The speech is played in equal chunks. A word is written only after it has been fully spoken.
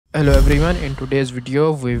Hello everyone, in today's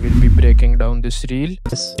video we will be breaking down this reel.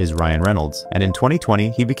 This is Ryan Reynolds, and in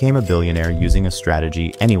 2020 he became a billionaire using a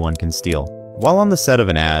strategy anyone can steal. While on the set of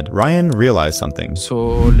an ad, Ryan realized something. So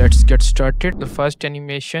let's get started. The first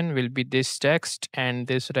animation will be this text and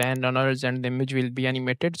this Ryan Reynolds and the image will be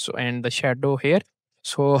animated. So and the shadow here.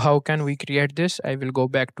 So how can we create this? I will go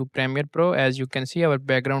back to Premiere Pro. As you can see, our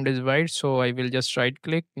background is white. So I will just right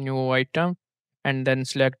click new item and then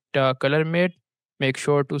select color mate. Make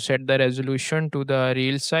sure to set the resolution to the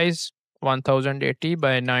real size 1080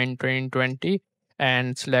 by 920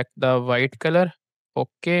 and select the white color.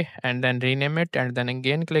 OK, and then rename it and then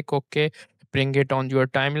again click OK. Bring it on your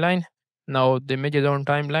timeline. Now the image is on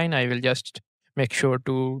timeline. I will just make sure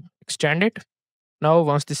to extend it. Now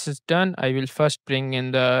once this is done, I will first bring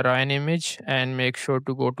in the Ryan image and make sure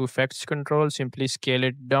to go to effects control. Simply scale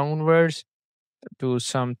it downwards to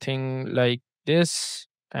something like this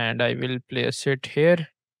and I will place it here.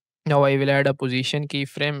 Now I will add a position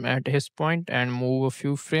keyframe at his point and move a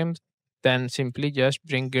few frames. Then simply just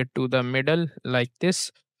bring it to the middle like this.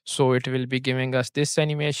 So it will be giving us this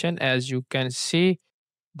animation. As you can see,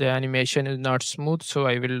 the animation is not smooth. So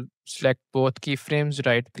I will select both keyframes,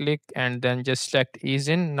 right click, and then just select ease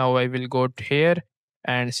in. Now I will go to here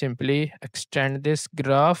and simply extend this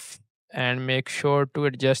graph and make sure to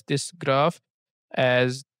adjust this graph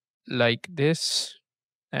as like this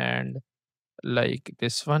and like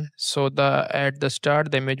this one. So the at the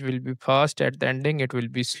start the image will be fast, at the ending it will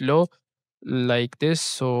be slow like this.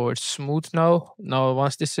 So it's smooth now. Now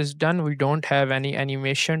once this is done, we don't have any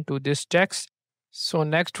animation to this text. So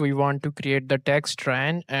next we want to create the text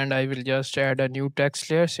Ryan and I will just add a new text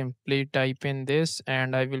layer. Simply type in this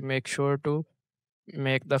and I will make sure to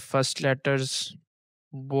make the first letters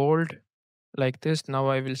bold like this. Now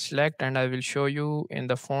I will select and I will show you in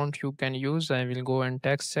the font you can use. I will go in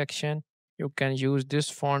text section. You can use this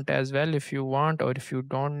font as well if you want, or if you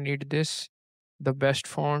don't need this, the best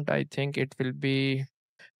font I think it will be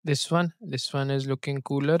this one. This one is looking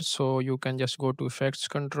cooler, so you can just go to effects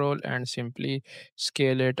control and simply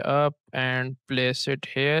scale it up and place it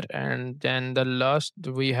here. And then the last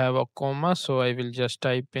we have a comma, so I will just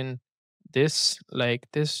type in this like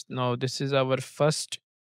this. Now this is our first,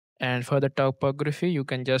 and for the topography, you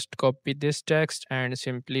can just copy this text and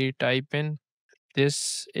simply type in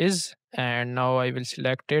this is. And now I will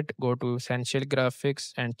select it, go to essential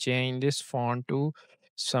graphics and change this font to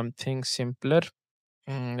something simpler.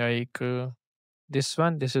 Like this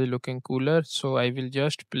one. This is looking cooler. So I will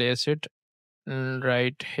just place it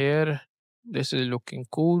right here. This is looking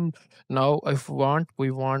cool. Now if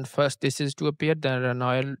we want first this is to appear, then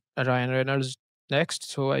Ryan Reynolds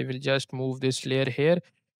next. So I will just move this layer here.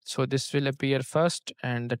 So this will appear first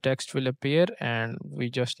and the text will appear, and we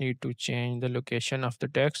just need to change the location of the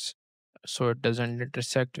text so it doesn't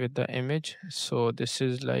intersect with the image. So this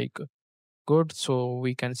is like good. So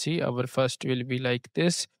we can see our first will be like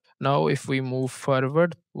this. Now if we move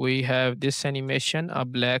forward, we have this animation, a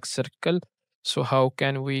black circle. So how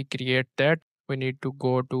can we create that? We need to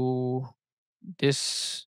go to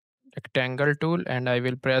this rectangle tool and I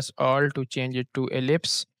will press Alt to change it to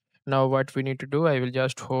ellipse. Now what we need to do, I will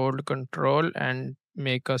just hold Control and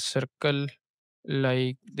make a circle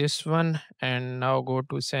like this one, and now go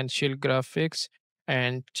to essential graphics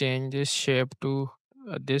and change this shape to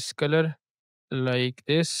this color like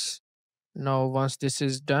this. Now once this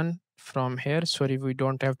is done from here, sorry, we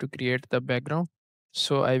don't have to create the background.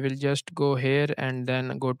 So I will just go here and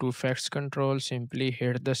then go to effects control, simply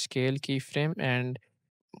hit the scale keyframe and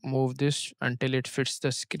move this until it fits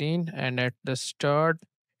the screen, and at the start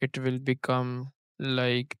it will become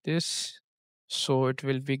like this. So it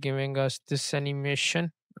will be giving us this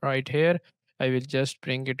animation right here. I will just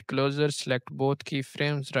bring it closer, select both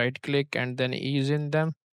keyframes, right click and then ease in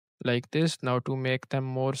them like this. Now to make them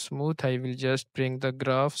more smooth, I will just bring the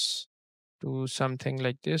graphs to something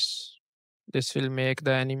like this. This will make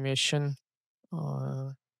the animation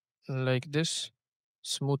uh, like this,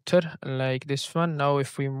 smoother like this one. Now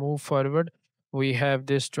if we move forward, we have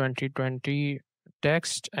this 2020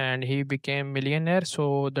 text and he became millionaire.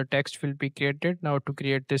 So the text will be created. Now to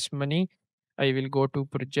create this money, I will go to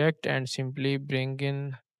project and simply bring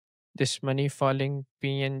in this money falling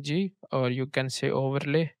png, or you can say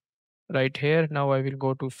overlay right here. Now I will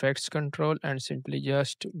go to effects control and simply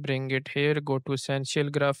just bring it here, go to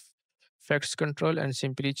essential graph effects control and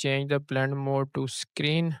simply change the blend mode to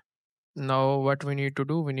screen. Now what we need to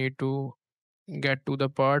do, we need to get to the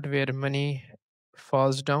part where money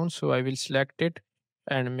falls down. So I will select it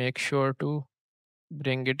and make sure to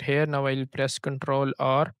bring it here. Now I will press Ctrl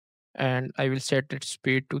R and I will set its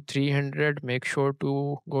speed to 300. Make sure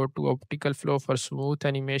to go to optical flow for smooth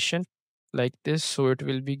animation like this. So it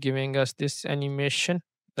will be giving us this animation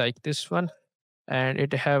like this one, and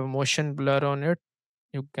it have motion blur on it.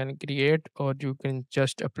 You can create or you can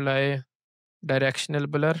just apply directional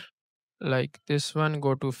blur like this one.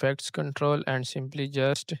 Go to effects control and simply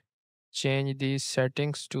just change these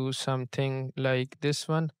settings to something like this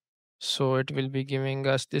one. So it will be giving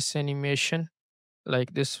us this animation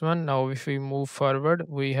like this one. Now, if we move forward,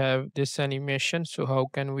 we have this animation. So how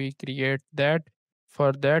can we create that?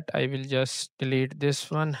 For that, I will just delete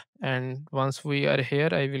this one. And once we are here,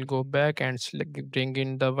 I will go back and bring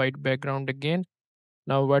in the white background again.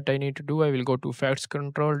 Now what I need to do, I will go to effects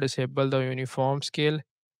control, disable the uniform scale,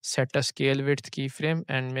 set a scale width keyframe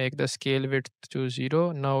and make the scale width to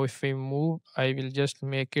 0. Now if we move, I will just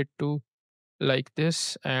make it to like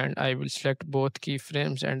this, and I will select both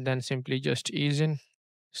keyframes and then simply just ease in.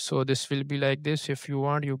 So this will be like this. If you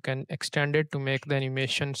want, you can extend it to make the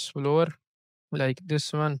animation slower like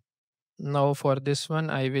this one. Now for this one,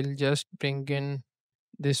 I will just bring in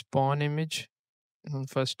this pawn image.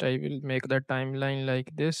 First, I will make the timeline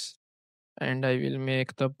like this, and I will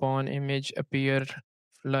make the pawn image appear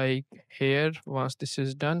like here once this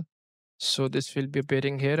is done. So this will be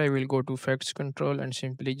appearing here. I will go to effects control and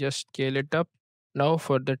simply just scale it up. Now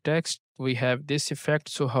for the text, we have this effect.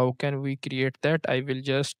 So how can we create that? I will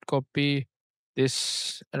just copy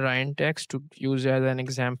this Ryan text to use as an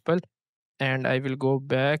example, and I will go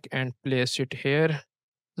back and place it here.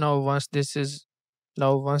 Now once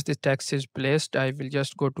the text is placed, I will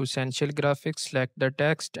just go to essential graphics, select the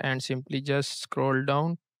text and simply just scroll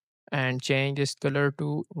down and change this color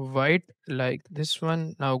to white like this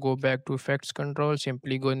one. Now go back to effects control,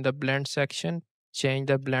 simply go in the blend section, change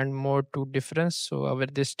the blend mode to difference. So our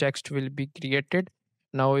this text will be created.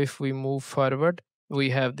 Now if we move forward,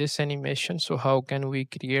 we have this animation. So how can we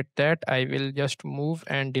create that? I will just move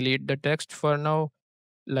and delete the text for now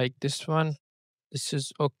like this one. This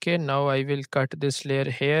is okay. Now I will cut this layer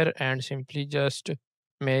here and simply just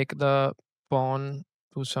make the pawn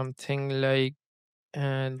to something like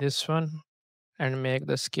this one and make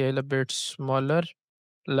the scale a bit smaller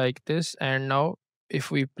like this. And now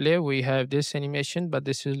if we play, we have this animation, but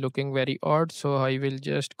this is looking very odd. So I will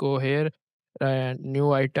just go here,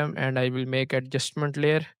 new item, and I will make adjustment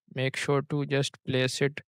layer. Make sure to just place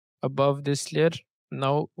it above this layer.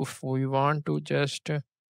 Now if we want to just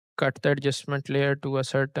cut the adjustment layer to a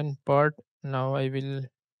certain part, now I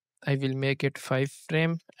will make it 5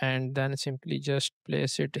 frame and then simply just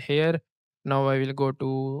place it here. Now I will go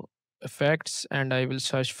to effects and I will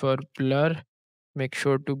search for blur. Make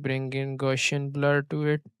sure to bring in Gaussian blur to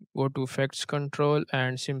it. Go to effects control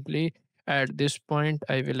and simply at this point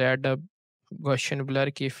I will add a Gaussian blur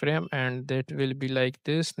keyframe and that will be like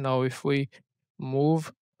this. Now if we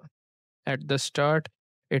move at the start,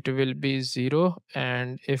 it will be 0,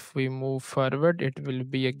 and if we move forward it will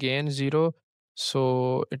be again 0.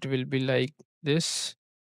 So it will be like this,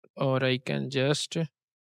 or I can just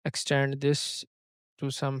extend this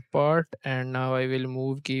to some part, and now I will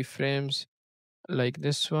move keyframes like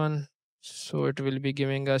this one. So it will be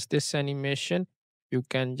giving us this animation. You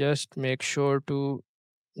can just make sure to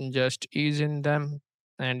just ease in them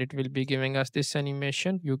and it will be giving us this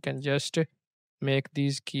animation. You can just make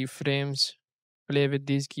these keyframes, play with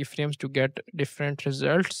these keyframes to get different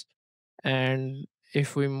results. And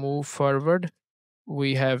if we move forward,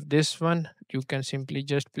 we have this one. You can simply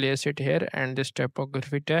just place it here and this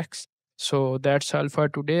typography text. So that's all for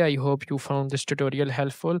today. I hope you found this tutorial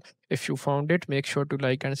helpful. If you found it, make sure to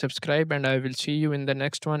like and subscribe, and I will see you in the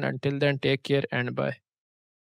next one. Until then, take care and bye.